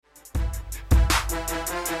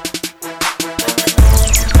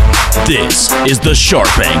This is The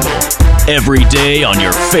Sharp Angle, every day on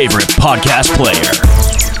your favorite podcast player.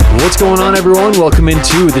 What's going on, everyone? Welcome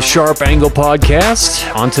into The Sharp Angle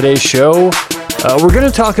podcast. On today's show, we're going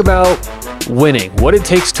to talk about winning, what it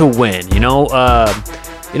takes to win.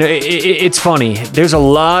 It's funny. There's a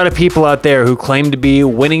lot of people out there who claim to be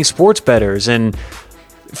winning sports bettors, and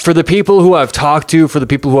for the people who I've talked to, for the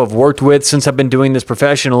people who I've worked with since I've been doing this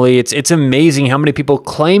professionally, it's amazing how many people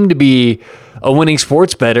claim to be a winning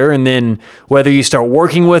sports bettor, and then whether you start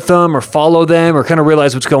working with them or follow them or kind of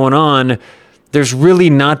realize what's going on, there's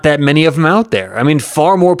really not that many of them out there. I mean,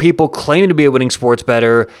 far more people claim to be a winning sports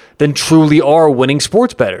bettor than truly are winning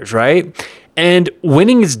sports bettors, right? And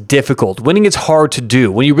winning is difficult. Winning is hard to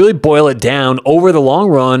do. When you really boil it down, over the long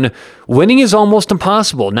run, winning is almost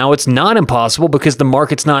impossible. Now, it's not impossible because the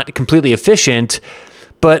market's not completely efficient.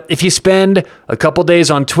 But if you spend a couple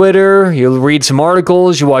days on Twitter, you'll read some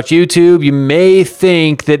articles, you watch YouTube, you may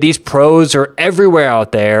think that these pros are everywhere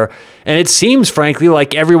out there. And it seems, frankly,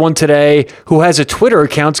 like everyone today who has a Twitter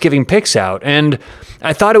account's giving picks out. And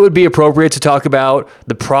I thought it would be appropriate to talk about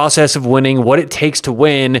the process of winning, what it takes to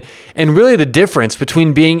win, and really the difference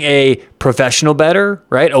between being a professional bettor,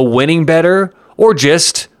 right, a winning bettor, or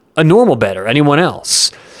just a normal bettor, anyone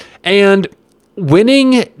else. And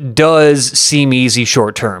winning does seem easy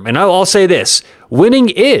short term. And I'll say this, winning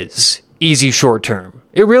is easy short term.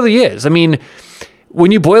 It really is. I mean,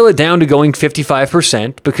 when you boil it down to going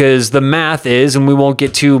 55%, because the math is, and we won't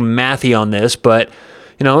get too mathy on this, but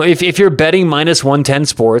if you're betting minus 110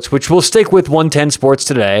 sports, which we'll stick with 110 sports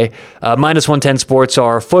today, minus 110 sports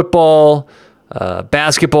are football,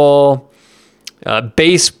 basketball,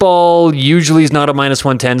 baseball usually is not a minus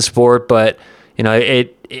 110 sport, but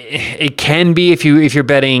it can be if you're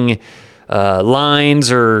betting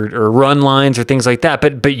lines or run lines or things like that.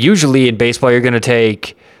 But usually in baseball you're going to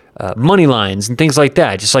take money lines and things like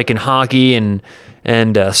that, just like in hockey and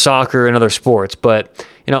soccer and other sports. But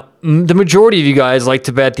the majority of you guys like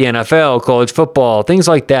to bet the NFL, college football, things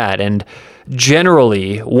like that. And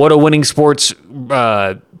generally, what a winning sports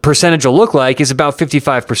percentage will look like is about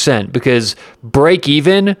 55%, because break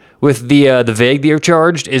even with the vig that you're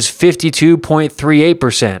charged is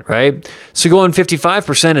 52.38%, right? So going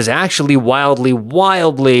 55% is actually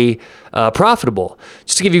wildly profitable.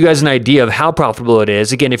 Just to give you guys an idea of how profitable it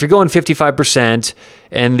is, again, if you're going 55%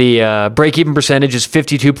 and the break even percentage is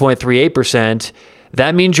 52.38%,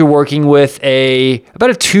 that means you're working with about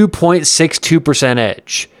a 2.62%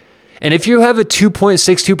 edge. And if you have a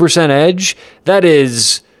 2.62% edge, that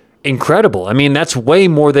is incredible. I mean, that's way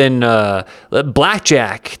more than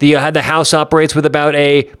blackjack. The house operates with about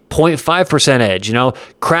a 0.5% edge.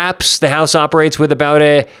 Craps, the house operates with about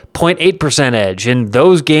a 0.8% edge. And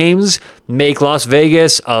those games make Las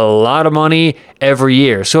Vegas a lot of money every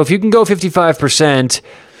year. So if you can go 55%,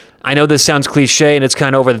 I know this sounds cliche and it's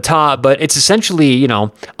kind of over the top, but it's essentially,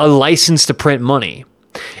 a license to print money.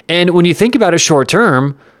 And when you think about it short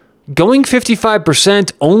term, going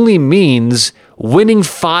 55% only means winning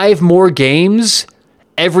 5 more games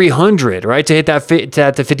every 100, right, to hit that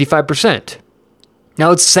to 55%.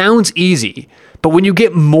 Now, it sounds easy, but when you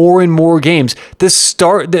get more and more games,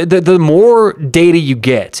 the more data you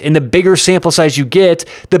get and the bigger sample size you get,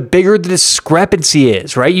 the bigger the discrepancy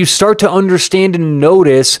is, right? You start to understand and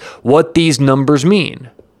notice what these numbers mean.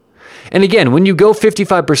 And again, when you go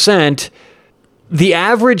 55%, the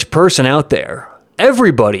average person out there,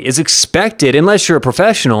 everybody is expected, unless you're a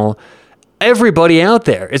professional, everybody out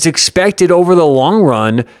there is expected over the long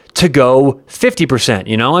run to go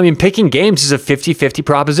 50%. I mean, picking games is a 50-50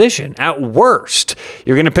 proposition. At worst,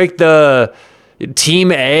 you're going to pick the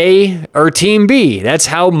team A or team B. That's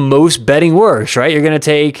how most betting works, right? You're going to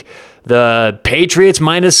take the Patriots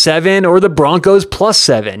 -7 or the Broncos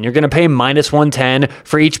 +7. You're going to pay minus 110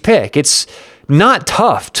 for each pick. It's not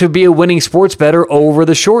tough to be a winning sports bettor over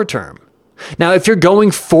the short term. Now, if you're going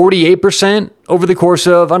 48% over the course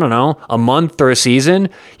of, a month or a season,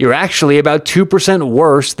 you're actually about 2%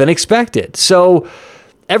 worse than expected. So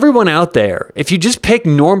everyone out there, if you just pick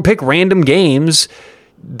random games,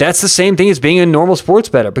 that's the same thing as being a normal sports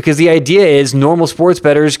bettor, because the idea is normal sports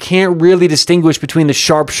bettors can't really distinguish between the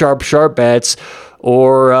sharp bets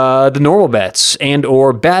or the normal bets and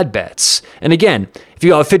or bad bets. And again, if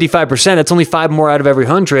you have 55%, that's only 5 more out of every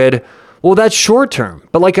 100. Well, that's short term.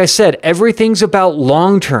 But like I said, everything's about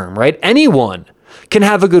long term, right? Anyone can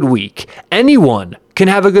have a good week. Anyone can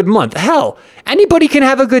have a good month. Hell, anybody can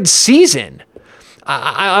have a good season.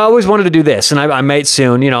 I always wanted to do this, and I might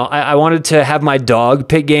soon. I wanted to have my dog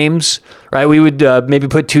pick games, right? We would maybe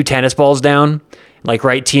put 2 tennis balls down, like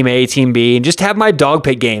right team A, team B, and just have my dog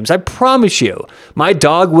pick games. I promise you, my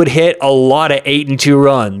dog would hit a lot of 8-2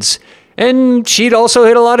 runs And she'd also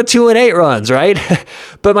hit a lot of 2-8 runs, right?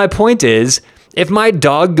 But my point is, if my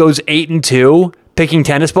dog goes 8-2 picking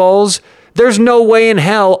tennis balls, there's no way in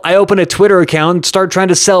hell I open a Twitter account and start trying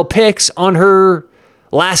to sell picks on her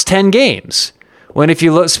last 10 games. When if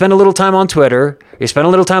you spend a little time on Twitter, you spend a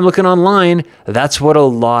little time looking online, that's what a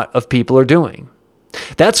lot of people are doing.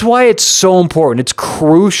 That's why it's so important. It's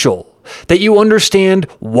crucial that you understand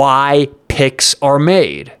why picks are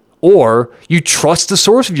made. Or you trust the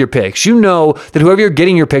source of your picks. You know that whoever you're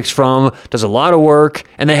getting your picks from does a lot of work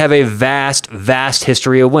and they have a vast, vast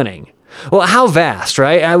history of winning. Well, how vast,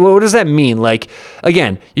 right? What does that mean? Like,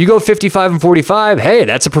 again, you go 55-45, hey,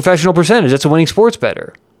 that's a professional percentage. That's a winning sports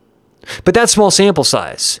bettor. But that's small sample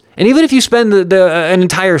size. And even if you spend an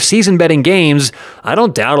entire season betting games, I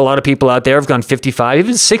don't doubt a lot of people out there have gone 55,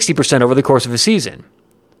 even 60% over the course of a season.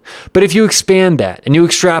 But if you expand that and you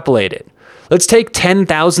extrapolate it, let's take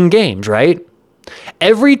 10,000 games, right?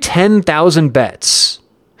 Every 10,000 bets,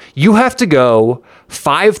 you have to go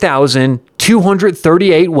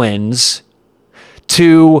 5,238 wins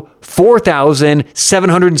to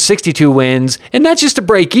 4,762 wins, and that's just to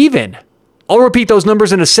break even. I'll repeat those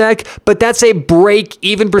numbers in a sec, but that's a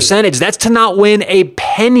break-even percentage. That's to not win a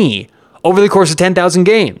penny over the course of 10,000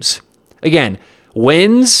 games. Again,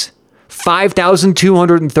 wins,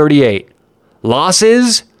 5,238.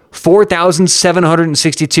 Losses,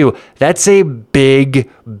 4,762. That's a big,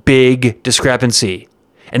 big discrepancy.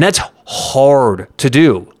 And that's hard to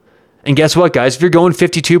do. And guess what, guys? If you're going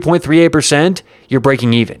 52.38%, you're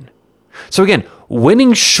breaking even. So again,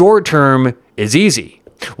 winning short-term is easy.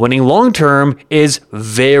 Winning long-term is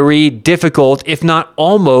very difficult, if not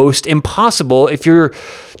almost impossible, if you're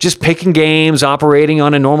just picking games, operating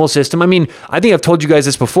on a normal system. I mean, I think I've told you guys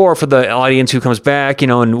this before for the audience who comes back,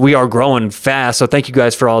 and we are growing fast, so thank you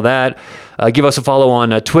guys for all that. Give us a follow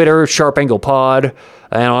on Twitter, Sharp Angle Pod,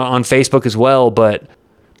 and on Facebook as well, but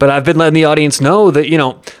I've been letting the audience know that,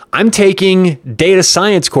 I'm taking data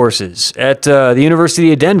science courses at the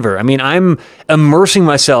University of Denver. I mean, I'm immersing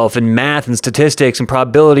myself in math and statistics and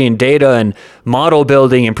probability and data and model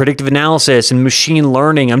building and predictive analysis and machine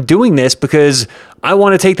learning. I'm doing this because I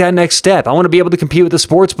want to take that next step. I want to be able to compete with the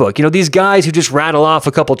sports book. These guys who just rattle off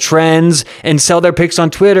a couple trends and sell their picks on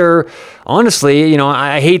Twitter, honestly,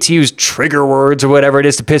 I hate to use trigger words or whatever it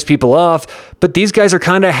is to piss people off, but these guys are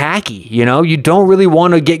kind of hacky. You don't really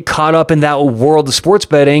want to get caught up in that world of sports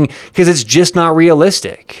betting because it's just not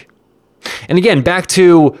realistic. And again, back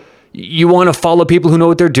to, you want to follow people who know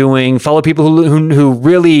what they're doing, follow people who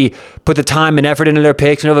really put the time and effort into their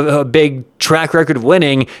picks and have a big track record of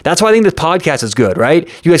winning. That's why I think this podcast is good, right?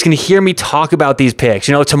 You guys can hear me talk about these picks.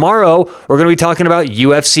 Tomorrow we're going to be talking about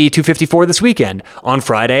UFC 254 this weekend. On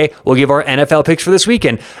Friday, we'll give our NFL picks for this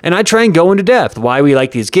weekend. And I try and go into depth, why we like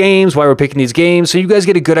these games, why we're picking these games, so you guys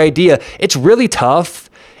get a good idea. It's really tough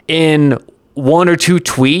in one or two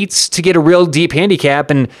tweets to get a real deep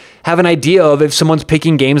handicap and have an idea of if someone's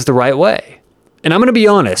picking games the right way. And I'm going to be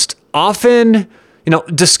honest, often,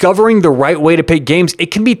 discovering the right way to pick games,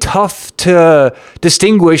 it can be tough to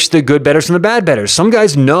distinguish the good bettors from the bad bettors. Some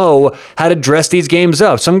guys know how to dress these games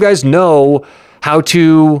up. Some guys know how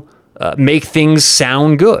to make things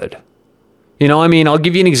sound good. I'll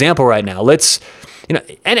give you an example right now.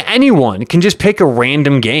 And anyone can just pick a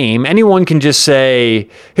random game. Anyone can just say,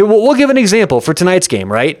 hey, we'll give an example for tonight's game,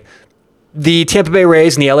 right? The Tampa Bay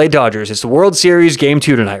Rays and the LA Dodgers. It's the World Series Game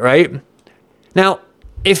 2 tonight, right? Now,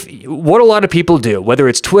 what a lot of people do, whether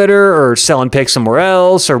it's Twitter or selling picks somewhere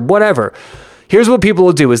else or whatever, here's what people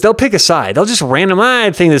will do is they'll pick a side. They'll just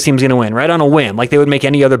I think this team's going to win, right, on a whim, like they would make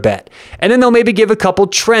any other bet. And then they'll maybe give a couple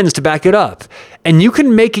trends to back it up. And you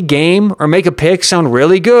can make a game or make a pick sound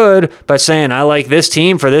really good by saying, I like this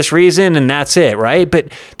team for this reason, and that's it, right?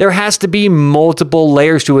 But there has to be multiple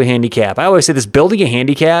layers to a handicap. I always say this, building a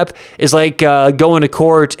handicap is like going to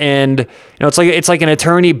court and it's like an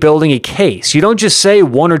attorney building a case. You don't just say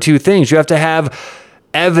one or two things. You have to have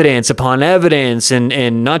evidence upon evidence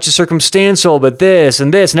and not just circumstantial, but this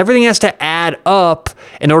and this, and everything has to add up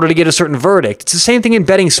in order to get a certain verdict. It's the same thing in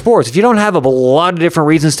betting sports. If you don't have a lot of different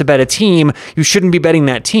reasons to bet a team, you shouldn't be betting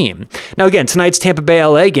that team. Now, again, tonight's Tampa Bay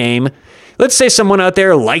LA game, let's say someone out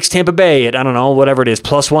there likes Tampa Bay at, whatever it is,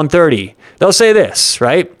 plus 130. They'll say this,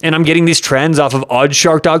 right? And I'm getting these trends off of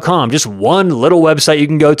oddshark.com, just one little website you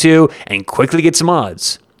can go to and quickly get some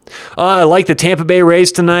odds. I like the Tampa Bay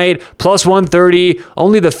Rays tonight, plus 130.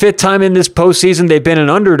 Only the 5th time in this postseason they've been an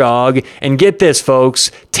underdog. And get this,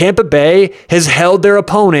 folks, Tampa Bay has held their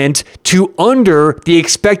opponent to under the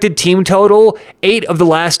expected team total 8 of the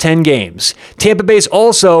last 10 games. Tampa Bay's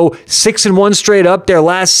also 6-1 straight up their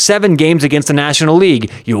last 7 games against the National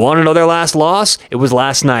League. You want to know their last loss? It was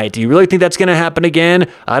last night. Do you really think that's going to happen again?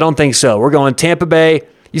 I don't think so. We're going Tampa Bay.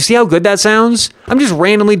 You see how good that sounds? I'm just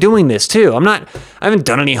randomly doing this too. I haven't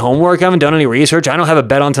done any homework. I haven't done any research. I don't have a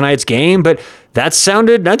bet on tonight's game, but that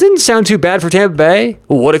didn't sound too bad for Tampa Bay.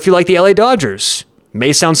 Well, what if you like the LA Dodgers?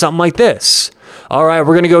 May sound something like this. All right,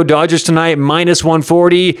 we're going to go Dodgers tonight, minus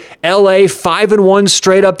 140. LA 5-1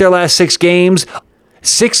 straight up their last 6 games.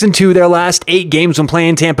 6-2 their last 8 games when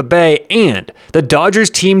playing Tampa Bay, and the Dodgers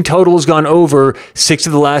team total has gone over 6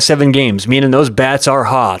 of the last 7 games, meaning those bats are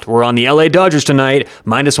hot. We're on the LA Dodgers tonight,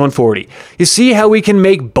 minus 140. You see how we can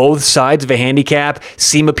make both sides of a handicap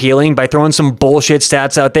seem appealing by throwing some bullshit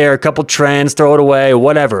stats out there, a couple trends, throw it away,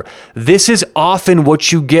 whatever. This is often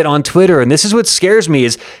what you get on Twitter, and this is what scares me,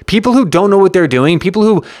 is people who don't know what they're doing, people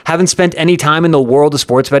who haven't spent any time in the world of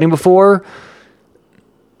sports betting before,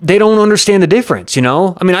 they don't understand the difference, you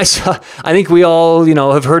know? I mean, I think we all,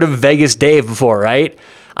 have heard of Vegas Dave before, right?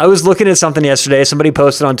 I was looking at something yesterday. Somebody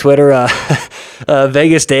posted on Twitter,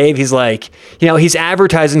 Vegas Dave. He's like, he's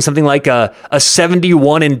advertising something like a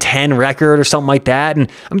 71-10 record or something like that. And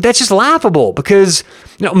I mean, that's just laughable because,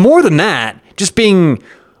 more than that, just being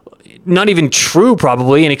not even true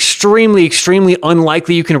probably and extremely, extremely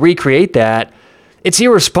unlikely you can recreate that, it's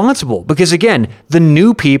irresponsible because, again, the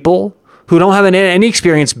new people who don't have any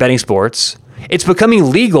experience betting sports. It's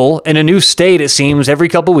becoming legal in a new state, it seems, every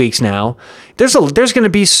couple weeks now. There's going to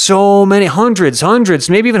be so many hundreds,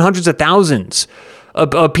 maybe even hundreds of thousands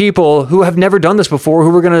of people who have never done this before,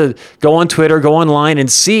 who are going to go on Twitter, go online and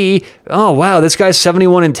see, oh, wow, this guy's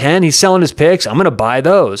 71-10. He's selling his picks. I'm going to buy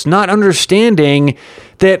those. Not understanding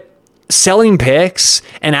that selling picks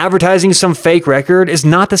and advertising some fake record is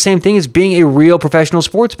not the same thing as being a real professional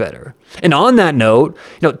sports bettor. And on that note,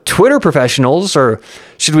 Twitter professionals, or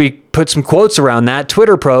should we put some quotes around that,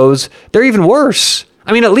 Twitter pros, they're even worse.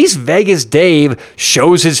 I mean, at least Vegas Dave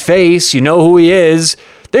shows his face. You know who he is.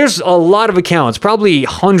 There's a lot of accounts, probably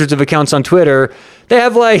hundreds of accounts on Twitter. They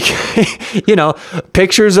have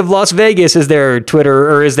pictures of Las Vegas as their Twitter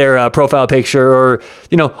or as their profile picture, or,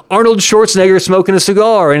 Arnold Schwarzenegger smoking a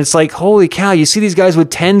cigar. And it's like, holy cow, you see these guys with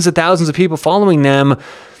tens of thousands of people following them.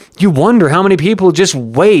 You wonder how many people just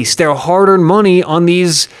waste their hard-earned money on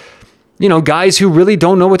these, guys who really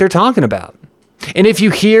don't know what they're talking about. And if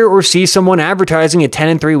you hear or see someone advertising a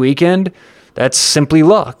 10-3 weekend, that's simply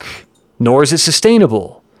luck. Nor is it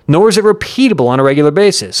sustainable. Nor is it repeatable on a regular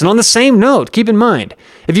basis. And on the same note, keep in mind,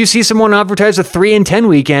 if you see someone advertise a 3-10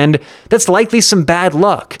 weekend, that's likely some bad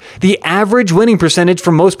luck. The average winning percentage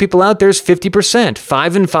for most people out there is 50%,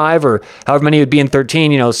 5-5, or however many it would be in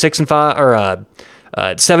 13, 6-5, or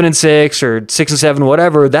 7-6, or 6-7,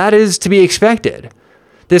 whatever. That is to be expected.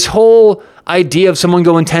 This whole idea of someone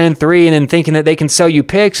going 10-3 and then thinking that they can sell you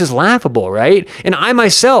picks is laughable, right? And I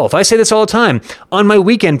myself, I say this all the time on my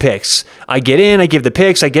weekend picks. I get in, I give the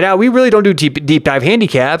picks, I get out. We really don't do deep dive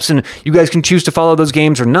handicaps, and you guys can choose to follow those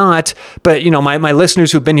games or not. But, my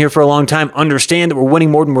listeners who've been here for a long time understand that we're winning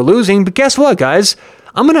more than we're losing. But guess what, guys?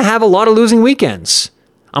 I'm going to have a lot of losing weekends.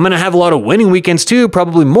 I'm going to have a lot of winning weekends too,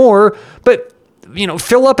 probably more. But,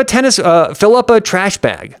 fill up a trash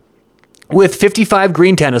bag with 55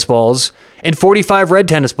 green tennis balls and 45 red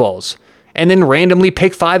tennis balls, and then randomly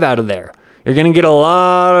pick 5 out of there. You're gonna get a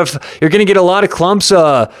lot of clumps,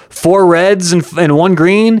 4 reds and 1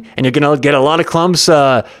 green, and you're gonna get a lot of clumps,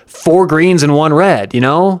 4 greens and 1 red.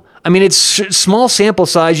 I mean, it's small sample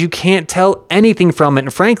size. You can't tell anything from it,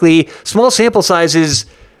 and frankly, small sample size is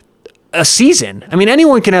a season. I mean,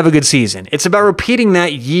 anyone can have a good season. It's about repeating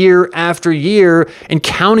that year after year and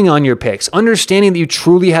counting on your picks, understanding that you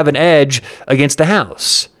truly have an edge against the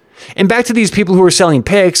house. And back to these people who are selling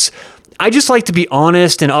picks, I just like to be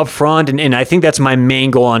honest and upfront, and I think that's my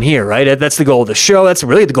main goal on here, right? That's the goal of the show. That's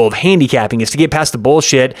really the goal of handicapping, is to get past the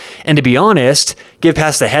bullshit and to be honest, get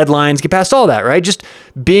past the headlines, get past all that, right? Just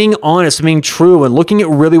being honest, being true, and looking at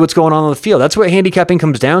really what's going on the field. That's what handicapping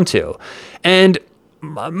comes down to. And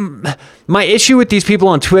my issue with these people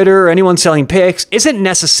on Twitter or anyone selling picks isn't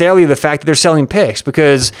necessarily the fact that they're selling picks,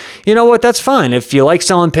 because you know what, that's fine. If you like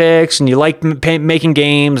selling picks and you like making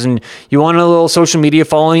games and you want a little social media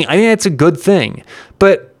following, I think that's a good thing.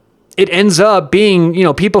 But it ends up being,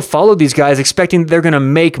 people follow these guys expecting that they're going to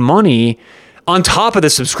make money on top of the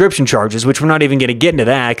subscription charges, which we're not even going to get into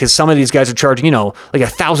that because some of these guys are charging, like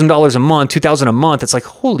 $1,000 a month, $2,000 a month. It's like,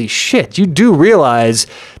 holy shit, you do realize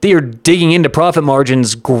that you're digging into profit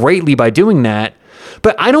margins greatly by doing that.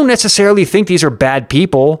 But I don't necessarily think these are bad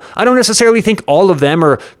people. I don't necessarily think all of them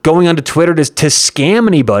are going onto Twitter to scam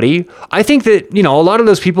anybody. I think that, a lot of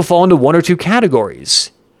those people fall into one or two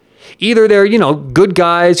categories. Either they're, good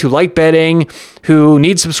guys who like betting, who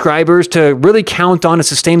need subscribers to really count on a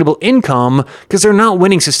sustainable income because they're not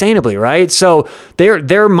winning sustainably, right? So their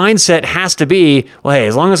mindset has to be, well, hey,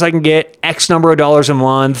 as long as I can get X number of dollars a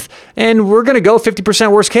month, and we're going to go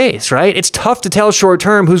 50% worst case, right? It's tough to tell short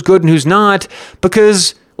term who's good and who's not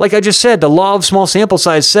because, like I just said, the law of small sample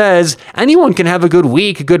size says anyone can have a good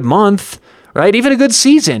week, a good month, right? Even a good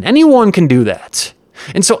season. Anyone can do that.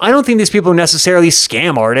 And so I don't think these people are necessarily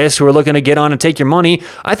scam artists who are looking to get on and take your money.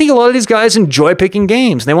 I think a lot of these guys enjoy picking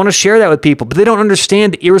games. And they want to share that with people, but they don't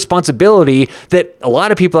understand the irresponsibility that a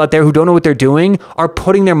lot of people out there who don't know what they're doing are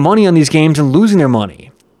putting their money on these games and losing their money.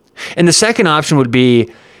 And the second option would be,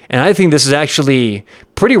 and I think this is actually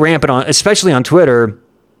pretty rampant especially on Twitter,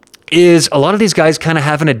 is a lot of these guys kind of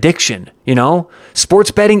have an addiction,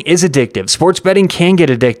 Sports betting is addictive. Sports betting can get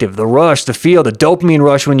addictive. The rush, the feel, the dopamine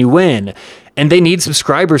rush when you win. And they need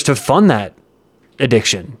subscribers to fund that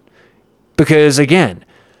addiction. Because again,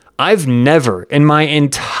 I've never in my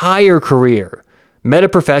entire career met a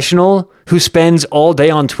professional who spends all day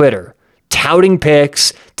on Twitter touting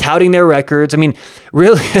picks, touting their records. I mean,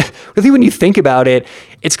 really when you think about it,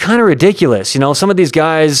 it's kind of ridiculous. Some of these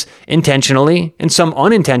guys intentionally and some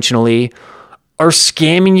unintentionally are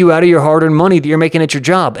scamming you out of your hard-earned money that you're making at your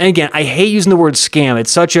job. And again, I hate using the word scam.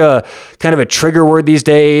 It's such a kind of a trigger word these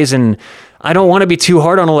days, and I don't want to be too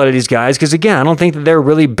hard on a lot of these guys because, again, I don't think that they're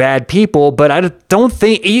really bad people, but I don't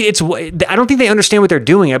think they understand what they're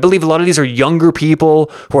doing. I believe a lot of these are younger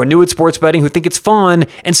people who are new at sports betting who think it's fun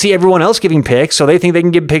and see everyone else giving picks, so they think they can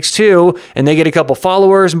give picks too, and they get a couple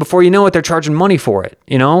followers, and before you know it, they're charging money for it,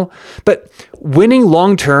 But winning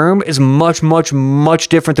long-term is much, much, much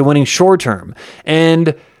different than winning short-term.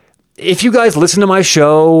 And if you guys listen to my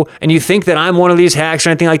show and you think that I'm one of these hacks or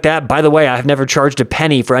anything like that, by the way, I've never charged a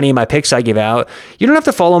penny for any of my picks I give out. You don't have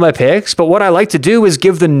to follow my picks, but what I like to do is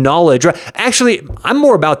give the knowledge. Actually, I'm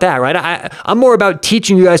more about that, right? I'm more about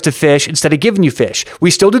teaching you guys to fish instead of giving you fish. We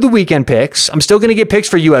still do the weekend picks. I'm still going to get picks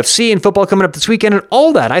for UFC and football coming up this weekend and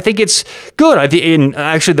all that. I think it's good.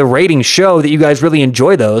 Actually, the ratings show that you guys really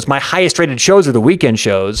enjoy those. My highest rated shows are the weekend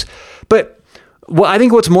shows. But I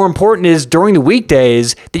think what's more important is during the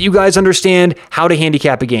weekdays that you guys understand how to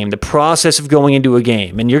handicap a game, the process of going into a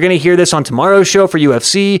game. And you're going to hear this on tomorrow's show for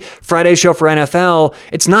UFC, Friday's show for NFL.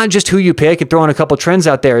 It's not just who you pick and throwing a couple trends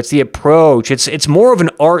out there. It's the approach. It's more of an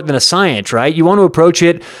art than a science, right? You want to approach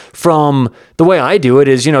it from the way I do it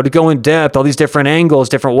is, to go in depth, all these different angles,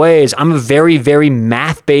 different ways. I'm a very, very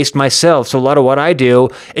math-based myself. So a lot of what I do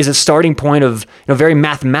is a starting point of, very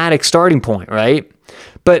mathematic starting point, right?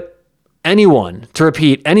 But anyone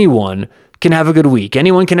can have a good week.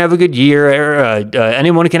 Anyone can have a good year.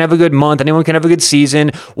 Anyone can have a good month. Anyone can have a good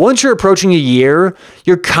season. Once you're approaching a year,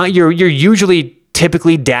 you're usually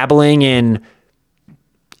typically dabbling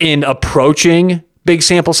in approaching big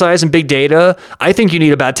sample size and big data. I think you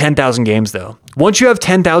need about 10,000 games though. Once you have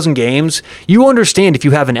 10,000 games, you understand if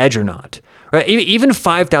you have an edge or not. Right? Even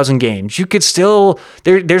 5,000 games, you could still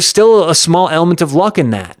there's still a small element of luck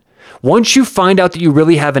in that. Once you find out that you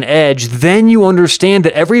really have an edge, then you understand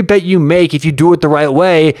that every bet you make, if you do it the right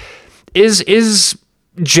way, is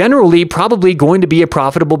generally probably going to be a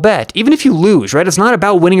profitable bet. Even if you lose, right? It's not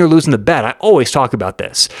about winning or losing the bet. I always talk about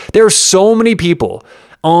this. There are so many people.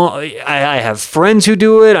 I have friends who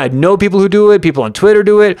do it. I know people who do it. People on Twitter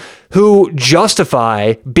do it, who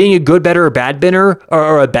justify being a good bettor or bad bettor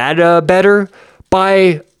or a bad bettor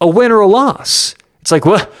by a win or a loss. It's like,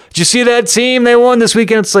 what? Did you see that team? They won this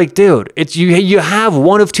weekend. It's like, dude, you have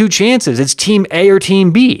one of two chances. It's team A or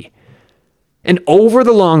team B. And over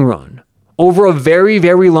the long run, over a very,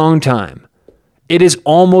 very long time, it is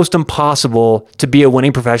almost impossible to be a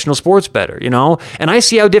winning professional sports bettor, And I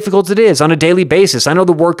see how difficult it is on a daily basis. I know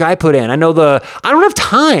the work I put in. I don't have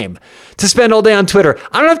time to spend all day on Twitter.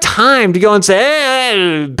 I don't have time to go and say,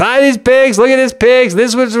 hey, buy these pigs, look at this pigs, this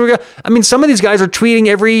is what we're going. I mean, some of these guys are tweeting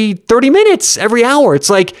every 30 minutes, every hour. It's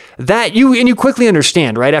like that you quickly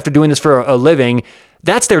understand, right? After doing this for a living,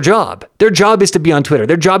 that's their job. Their job is to be on Twitter.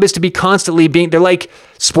 Their job is to be constantly they're like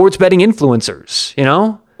sports betting influencers,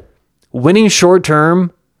 Winning short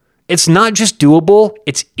term, it's not just doable,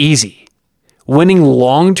 it's easy. Winning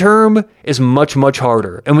long term is much, much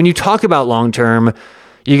harder. And when you talk about long term,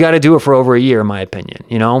 you got to do it for over a year, in my opinion,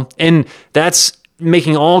 And that's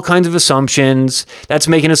making all kinds of assumptions. That's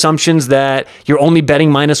making assumptions that you're only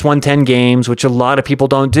betting minus 110 games, which a lot of people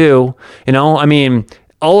don't do. I mean,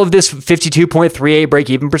 all of this 52.38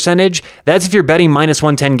 break-even percentage, that's if you're betting minus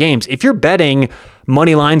 110 games. If you're betting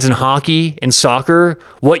money lines in hockey and soccer,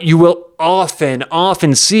 what you will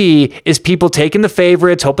often see is people taking the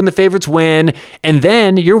favorites, hoping the favorites win, and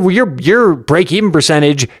then your break-even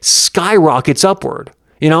percentage skyrockets upward.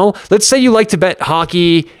 Let's say you like to bet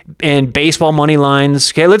hockey and baseball money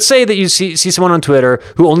lines. Okay, let's say that you see someone on Twitter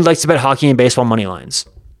who only likes to bet hockey and baseball money lines.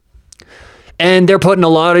 And they're putting a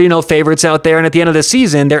lot of, favorites out there. And at the end of the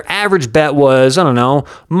season, their average bet was, I don't know,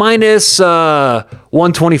 minus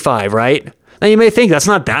 125, right? Now you may think that's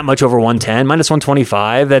not that much over 110, minus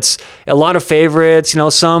 125. That's a lot of favorites,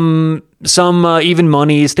 some even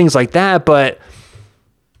monies, things like that. But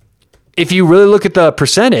if you really look at the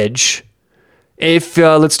percentage,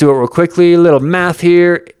 let's do it real quickly, a little math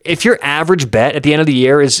here. If your average bet at the end of the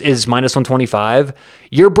year is minus 125,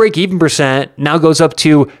 your break-even percent now goes up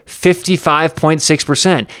to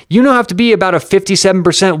 55.6%. You now have to be about a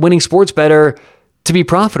 57% winning sports bettor to be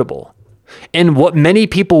profitable. And what many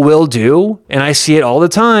people will do, and I see it all the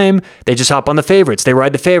time, they just hop on the favorites. They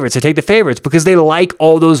ride the favorites. They take the favorites because they like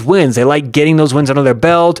all those wins. They like getting those wins under their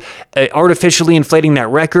belt, artificially inflating that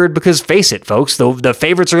record. Because face it, folks, the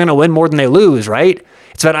favorites are going to win more than they lose, right?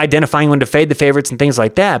 It's about identifying when to fade the favorites and things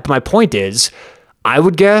like that. But my point is, I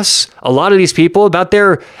would guess a lot of these people, about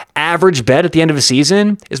their average bet at the end of a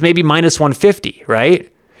season is maybe minus 150, right?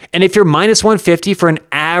 And if you're minus 150 for an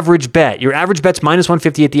average bet, your average bet's minus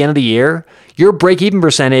 150 at the end of the year, your break-even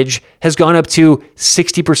percentage has gone up to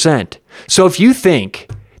 60%. So if you think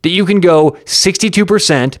that you can go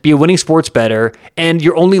 62%, be a winning sports bettor, and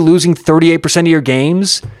you're only losing 38% of your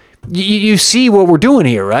games, you see what we're doing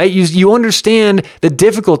here, right? You understand the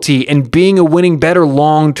difficulty in being a winning bettor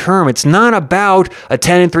long term. It's not about a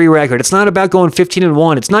 10-3 record. It's not about going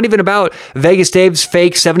 15-1. It's not even about Vegas Dave's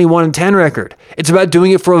fake 71-10 record. It's about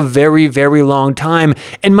doing it for a very, very long time.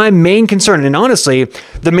 And my main concern, and honestly,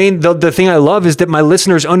 the thing I love is that my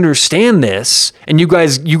listeners understand this, and you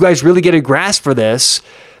guys really get a grasp for this,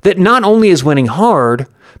 that not only is winning hard,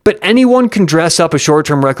 but anyone can dress up a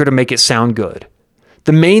short-term record and make it sound good.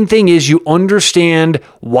 The main thing is you understand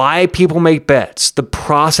why people make bets, the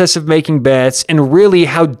process of making bets, and really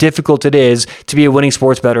how difficult it is to be a winning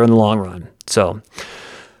sports bettor in the long run. So,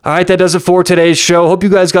 all right, that does it for today's show. Hope you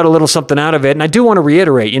guys got a little something out of it. And I do want to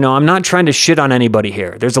reiterate, I'm not trying to shit on anybody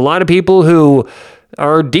here. There's a lot of people who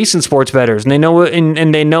are decent sports bettors, and they know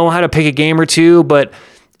and they know how to pick a game or two, but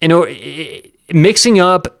mixing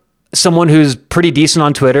up someone who's pretty decent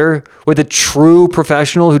on Twitter with a true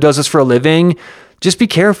professional who does this for a living, just be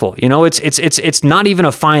careful. It's not even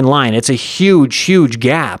a fine line. It's a huge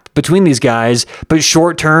gap between these guys. But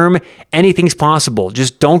short term, anything's possible.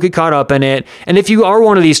 Just don't get caught up in it. And if you are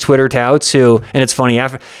one of these Twitter touts and it's funny,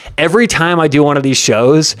 every time I do one of these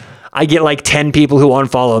shows, I get like 10 people who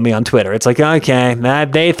unfollow me on Twitter. It's like, okay,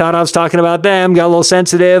 they thought I was talking about them, got a little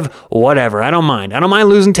sensitive, whatever. I don't mind. I don't mind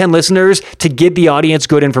losing 10 listeners to get the audience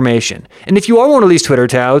good information. And if you are one of these Twitter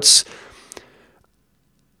touts,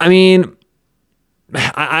 I mean,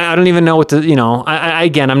 I don't even know what to,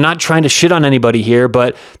 again, I'm not trying to shit on anybody here,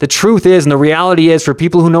 but the truth is, and the reality is, for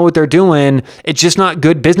people who know what they're doing, it's just not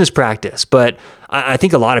good business practice. But I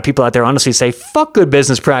think a lot of people out there honestly say, fuck good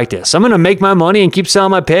business practice. I'm going to make my money and keep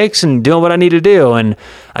selling my picks and doing what I need to do. And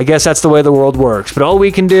I guess that's the way the world works. But all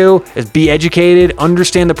we can do is be educated,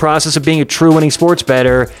 understand the process of being a true winning sports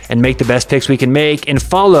bettor, and make the best picks we can make and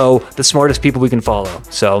follow the smartest people we can follow.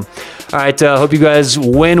 So, all right, hope you guys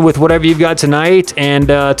win with whatever you've got tonight. And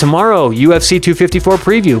tomorrow, UFC 254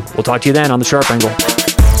 preview. We'll talk to you then on The Sharp Angle.